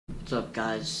What's up,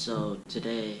 guys? So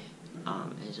today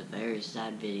is a very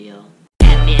sad video.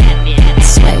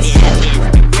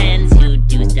 Friends who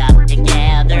do stuff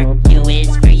together. U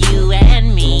is for you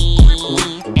and me,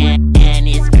 and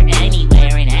is for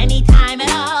anywhere and anytime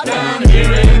at all. Down here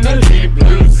in the deep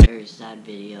blue. Very sad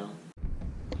video.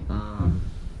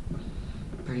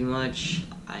 Pretty much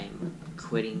I'm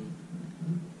quitting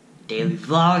daily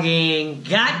vlogging.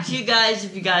 Got you guys.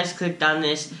 If you guys clicked on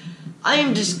this, I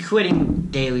am just quitting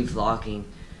daily vlogging.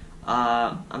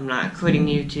 I'm not quitting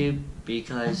YouTube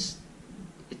because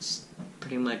it's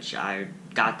pretty much, I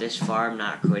got this far. I'm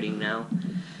not quitting now.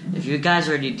 If you guys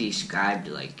already described,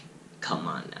 like, come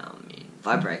on now. I mean,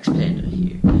 Viper Panda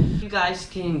here. You guys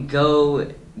can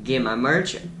go get my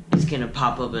merch. It's gonna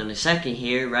pop up in a second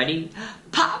here. Ready?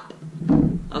 Pop!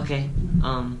 Okay.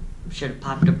 Should have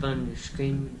popped up on your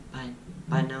screen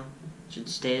by now. Should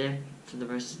stay there for the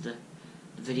rest of the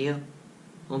video.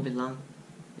 Won't be long.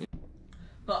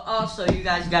 But also, you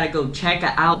guys gotta go check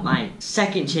out my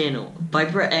second channel,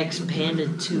 Viper X Panda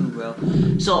 2, bro.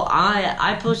 So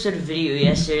I posted a video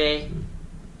yesterday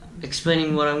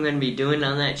explaining what I'm gonna be doing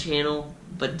on that channel.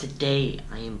 But today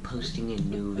I am posting a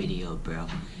new video, bro.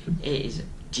 It is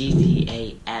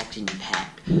GTA Action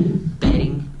Pack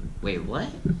betting. Wait, what?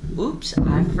 Oops,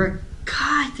 I forgot.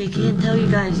 I can't tell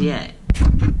you guys yet.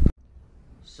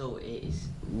 So it is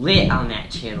lit on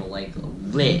that channel, like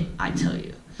lit, I tell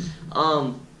you.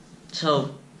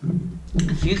 So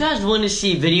if you guys want to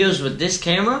see videos with this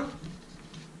camera,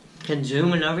 can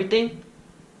zoom and everything.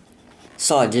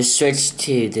 So I just switched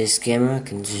to this camera,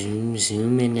 can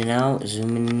zoom in and out,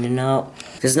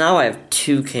 Because now I have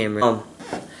two cameras.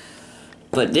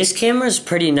 But this camera is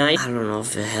pretty nice. I don't know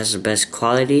if it has the best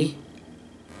quality.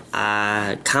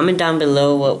 Comment down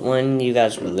below what one you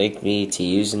guys would like me to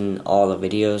use in all the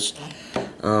videos.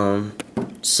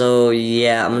 So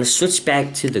yeah, I'm gonna switch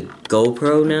back to the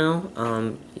GoPro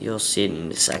now. You'll see it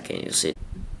in a second. You'll see it.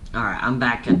 Alright, I'm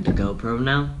back at the GoPro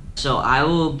now. So I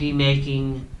will be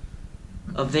making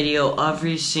a video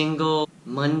every single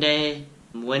Monday,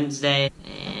 Wednesday,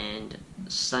 and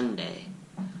Sunday.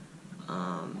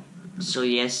 So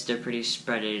yes, they're pretty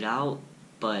spread it out,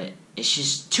 but it's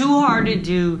just too hard to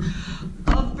do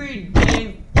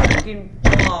everyday freaking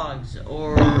vlogs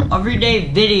or everyday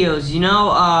videos, you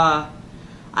know?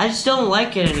 I just don't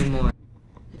like it anymore.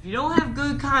 If you don't have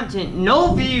good content,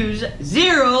 no views,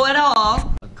 zero at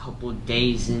all. A couple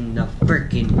days in the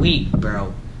freaking week,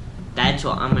 bro. That's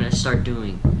what I'm gonna start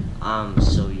doing.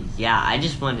 So yeah, I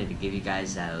just wanted to give you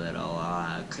guys that little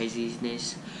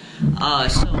craziness.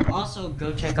 So also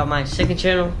go check out my second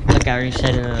channel. Like I already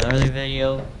said in an earlier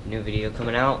video, new video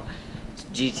coming out. It's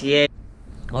GTA.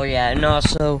 Oh yeah, and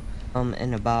also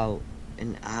in about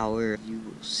an hour you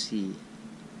will see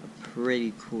a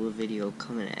pretty cool video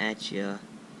coming at you.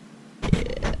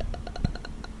 Yeah.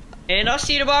 And I'll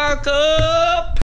see you tomorrow. Cup.